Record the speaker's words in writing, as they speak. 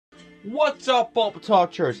What's up, Pop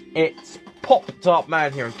Touchers? It's Pop Top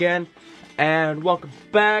Man here again, and welcome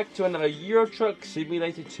back to another Euro Truck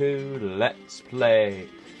Simulator 2 Let's Play.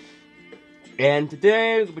 And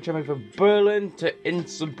today we'll be traveling from Berlin to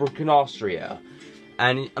Innsbruck in Austria.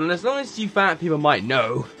 And as long as you fat people might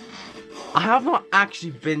know, I have not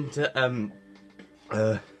actually been to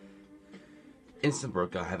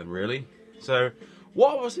Innsbruck. I haven't really. So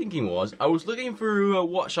what I was thinking was, I was looking through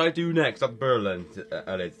what should I do next at Berlin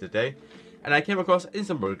earlier today, and I came across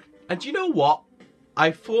Innsbruck. And do you know what?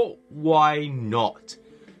 I thought, why not?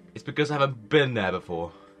 It's because I haven't been there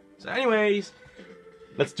before. So anyways,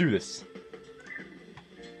 let's do this.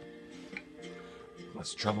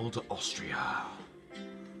 Let's travel to Austria.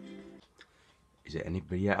 Is there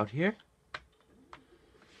anybody out here?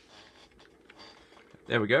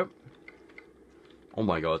 There we go. Oh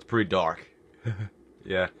my god, it's pretty dark.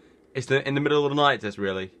 Yeah, it's in the middle of the night. This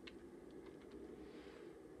really.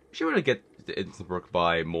 We should really get to Innsbruck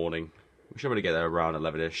by morning. We should really get there around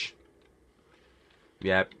 11ish.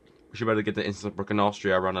 Yeah, we should really get to Innsbruck in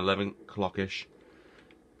Austria around 11 o'clock-ish.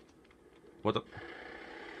 What the?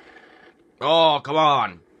 Oh, come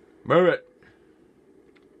on, move it.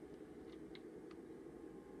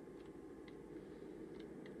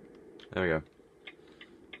 There we go.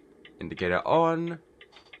 Indicator on.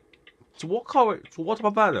 So what car? So what type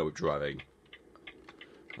of van are we driving?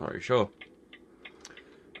 Are you sure?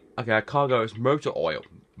 Okay, our cargo is motor oil.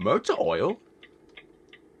 Motor oil?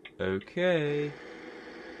 Okay.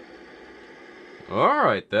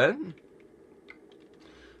 Alright then.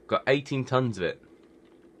 Got 18 tons of it.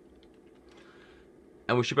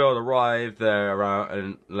 And we should be able to arrive there around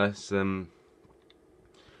in less than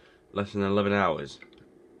 11 hours.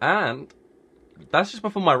 And that's just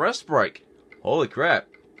before my rest break. Holy crap.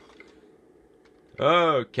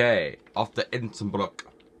 Okay, off to Innsbruck.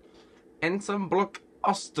 Innsbruck,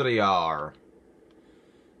 Austria.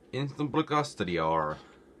 Innsbruck, Austria.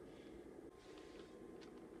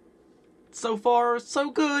 So far,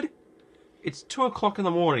 so good. It's 2 o'clock in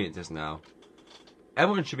the morning just now.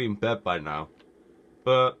 Everyone should be in bed by now.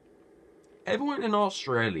 But everyone in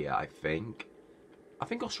Australia, I think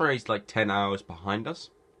Australia's like 10 hours behind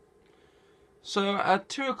us. So at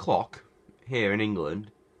 2 o'clock here in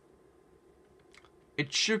England,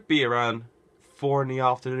 it should be around 4 in the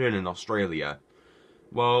afternoon in Australia.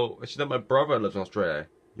 Well, it's that my brother lives in Australia.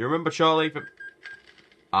 You remember Charlie?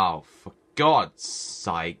 Oh, for God's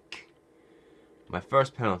sake. My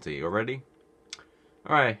first penalty already?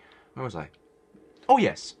 Alright, where was I? Oh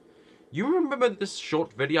yes. You remember this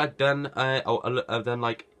short video I'd done,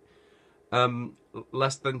 like,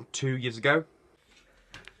 less than 2 years ago?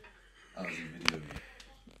 That was a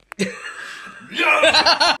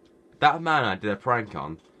video. That man I did a prank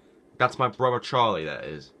on, that's my brother Charlie, that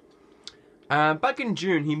is. Back in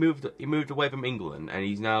June, he moved away from England, and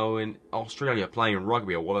he's now in Australia playing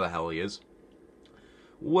rugby, or whatever the hell he is.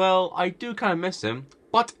 Well, I do kind of miss him,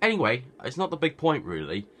 but anyway, it's not the big point,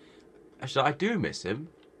 really. Actually, I do miss him,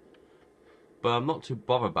 but I'm not too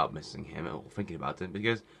bothered about missing him, or thinking about him,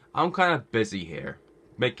 because I'm kind of busy here,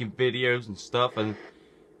 making videos and stuff, and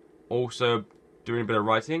also doing a bit of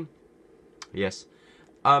writing. Yes.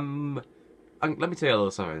 Let me tell you a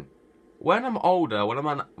little something. When I'm older, when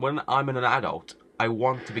I'm an adult, I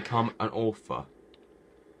want to become an author.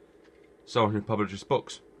 Someone who publishes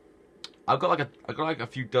books. I've got like a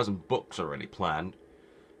few dozen books already planned.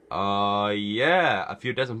 Yeah, a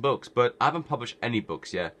few dozen books, but I haven't published any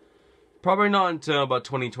books yet. Probably not until about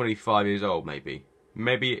 25 years old, maybe.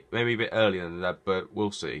 Maybe a bit earlier than that, but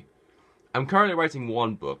we'll see. I'm currently writing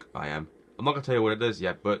one book, I am. I'm not gonna tell you what it is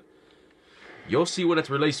yet, but you'll see when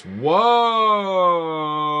it's released. Whoa!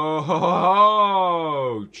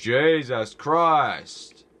 Jesus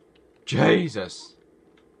Christ! Jesus!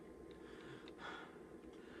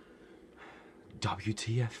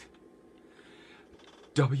 WTF?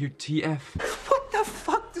 WTF? What the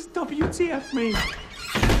fuck does WTF mean?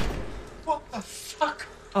 What the fuck?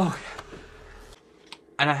 Oh.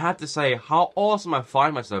 And I have to say how awesome I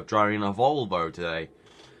find myself driving a Volvo today.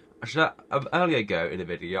 Actually, earlier ago in the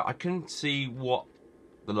video, I couldn't see what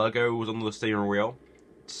the logo was on the steering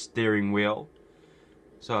wheel.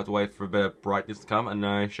 So I had to wait for a bit of brightness to come, and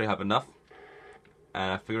I should have enough.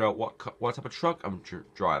 And I figured out what type of truck I'm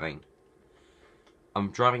driving.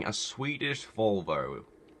 I'm driving a Swedish Volvo.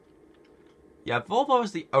 Yeah, Volvo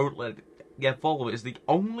is the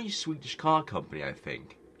only Swedish car company, I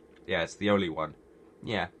think. Yeah, it's the only one.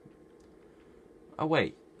 Yeah. Oh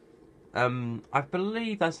wait. I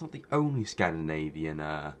believe that's not the only Scandinavian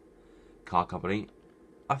car company.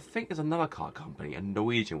 I think there's another car company, a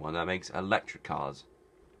Norwegian one, that makes electric cars.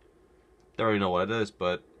 Don't really know what it is,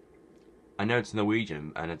 but I know it's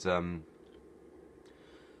Norwegian, and it's and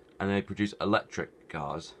they produce electric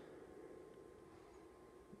cars,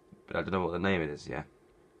 but I don't know what the name it is. Yeah.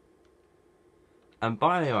 And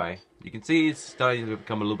by the way, you can see it's starting to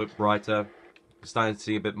become a little bit brighter, starting to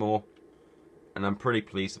see a bit more, and I'm pretty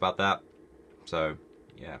pleased about that. So,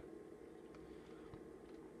 yeah.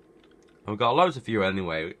 And we've got loads of fuel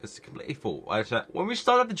anyway. It's completely full. When we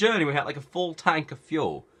started the journey, we had like a full tank of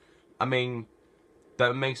fuel. I mean,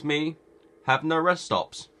 that makes me have no rest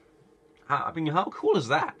stops. I mean, how cool is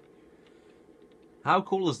that? How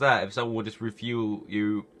cool is that if someone would just refuel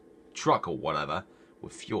you truck or whatever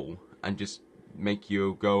with fuel and just make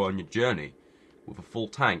you go on your journey with a full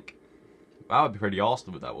tank? That would be pretty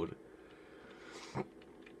awesome if that would.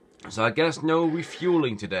 So I guess no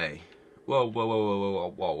refueling today. Whoa, whoa, whoa, whoa, whoa,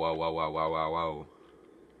 whoa, whoa, whoa, whoa, whoa, whoa, whoa.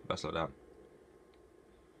 Better slow down.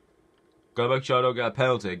 Gotta make sure I don't get a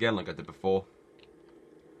penalty again like I did before.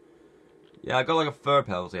 Yeah, I got like a third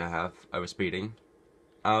penalty I have over speeding.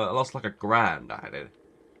 I lost like £1,000 I did.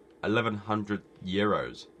 1,100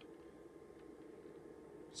 euros.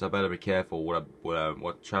 So I better be careful what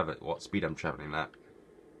speed I'm traveling at.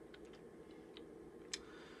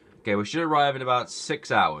 Okay, we should arrive in about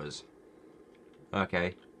 6 hours.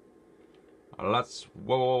 Okay. Let's...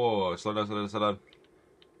 Whoa, whoa, whoa, whoa. Slow down, slow down, slow down.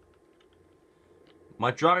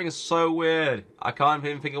 My driving is so weird. I can't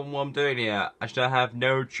even think of what I'm doing here. I should have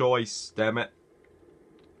no choice, damn it.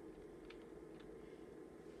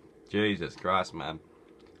 Jesus Christ, man.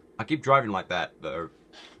 I keep driving like that, though.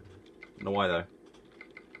 I don't know why, though.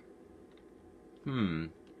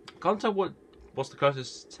 Can't tell what's the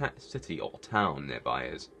closest city or town nearby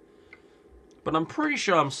is. But I'm pretty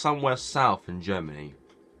sure I'm somewhere south in Germany.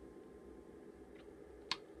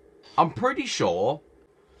 I'm pretty sure.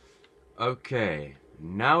 Okay,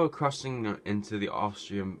 now we're crossing into the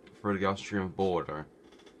Austrian border.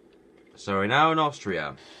 So we're now in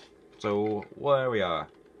Austria. So where we are.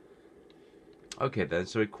 Okay then,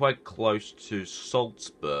 so we're quite close to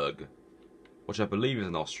Salzburg, which I believe is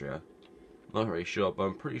in Austria. Not really sure, but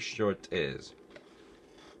I'm pretty sure it is.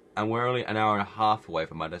 And we're only an hour and a half away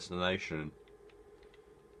from my destination.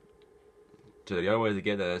 So the only way to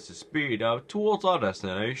get there is to speed up towards our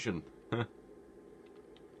destination.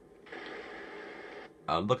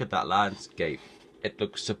 Look at that landscape. It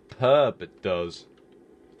looks superb, it does.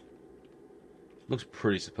 Looks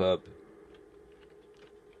pretty superb.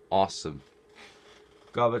 Awesome.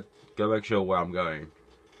 Gotta make sure where I'm going.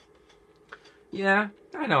 Yeah,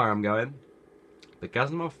 I know where I'm going.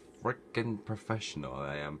 Because I'm a freaking professional,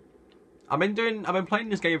 I am. I've been playing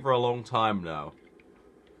this game for a long time now.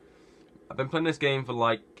 I've been playing this game for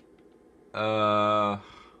like, oh,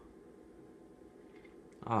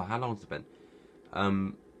 how long has it been?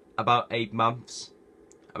 About 8 months.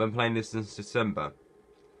 I've been playing this since December.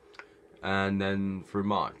 And then through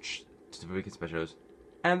March, to the weekend specials.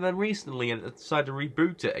 And then recently I decided to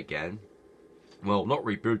reboot it again. Well, not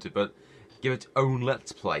reboot it, but give it its own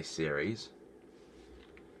Let's Play series.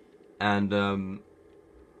 And then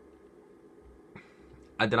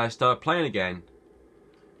I started playing again.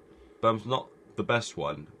 But it's not the best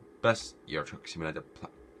one. Best Euro Truck Simulator.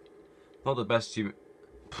 Not the best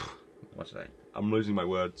what's that? I'm losing my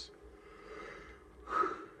words.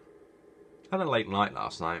 Had a late night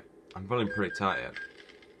last night. I'm feeling pretty tired.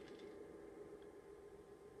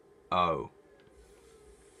 Oh.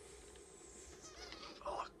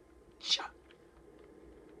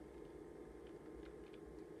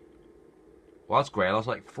 Well, that's great. I lost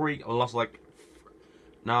like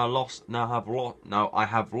I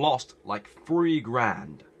have lost like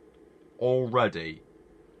 £3,000 already.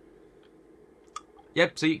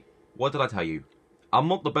 Yep, see, what did I tell you? I'm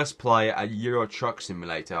not the best player at Euro Truck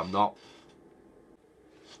Simulator, I'm not.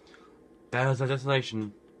 There's our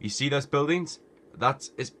destination. You see those buildings? That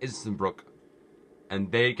is Innsbruck. And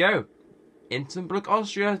there you go. Innsbruck,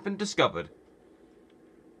 Austria has been discovered.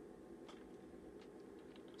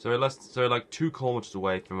 So we're like 2 kilometers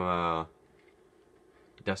away from our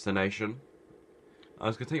destination.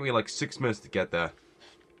 It's gonna take me like 6 minutes to get there.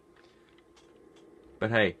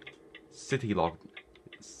 But hey, city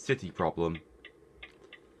problem.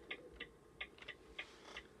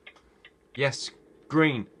 Yes,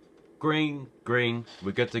 green, green, green.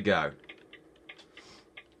 We're good to go.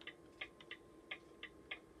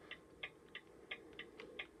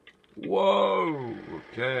 Whoa.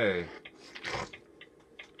 Okay.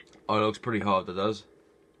 Oh, it looks pretty hard. That does.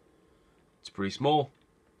 It's pretty small.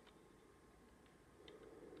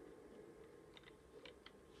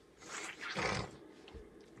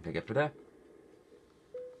 Can I get for there?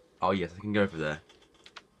 Oh yes, I can go for there.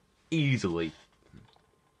 Easily.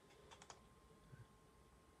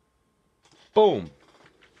 Boom.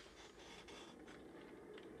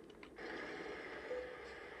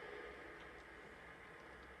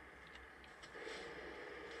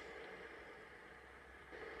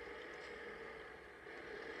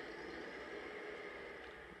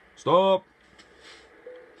 Stop.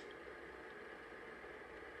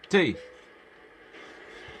 T.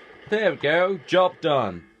 There we go. Job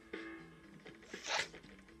done.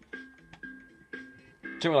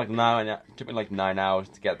 Took me like 9 hours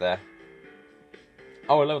to get there.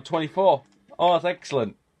 Oh, level 24. Oh, that's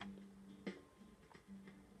excellent.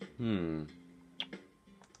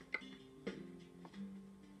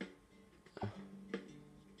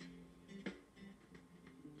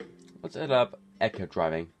 Let's head up. Echo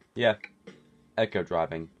driving. Yeah. Echo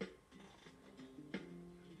driving.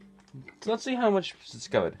 So let's see how much was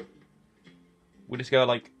discovered. We discovered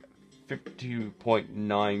like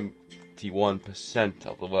 52.91%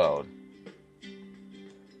 of the world.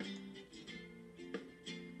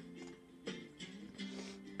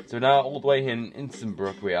 So now all the way in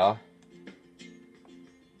Innsbruck we are.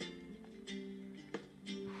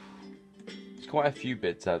 There's quite a few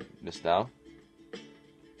bits I've missed now.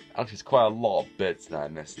 Actually, it's quite a lot of bits that I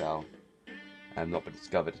missed now and not been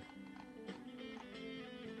discovered.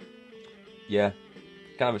 Yeah,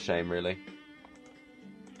 kind of a shame, really.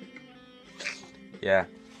 Yeah.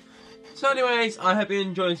 So anyways, I hope you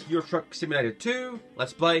enjoyed Euro Truck Simulator 2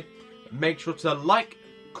 Let's Play. Make sure to like,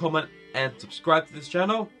 comment, and subscribe to this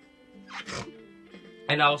channel.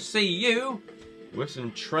 And I'll see you with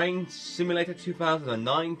some Train Simulator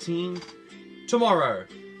 2019 tomorrow.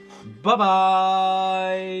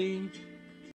 Bye-bye!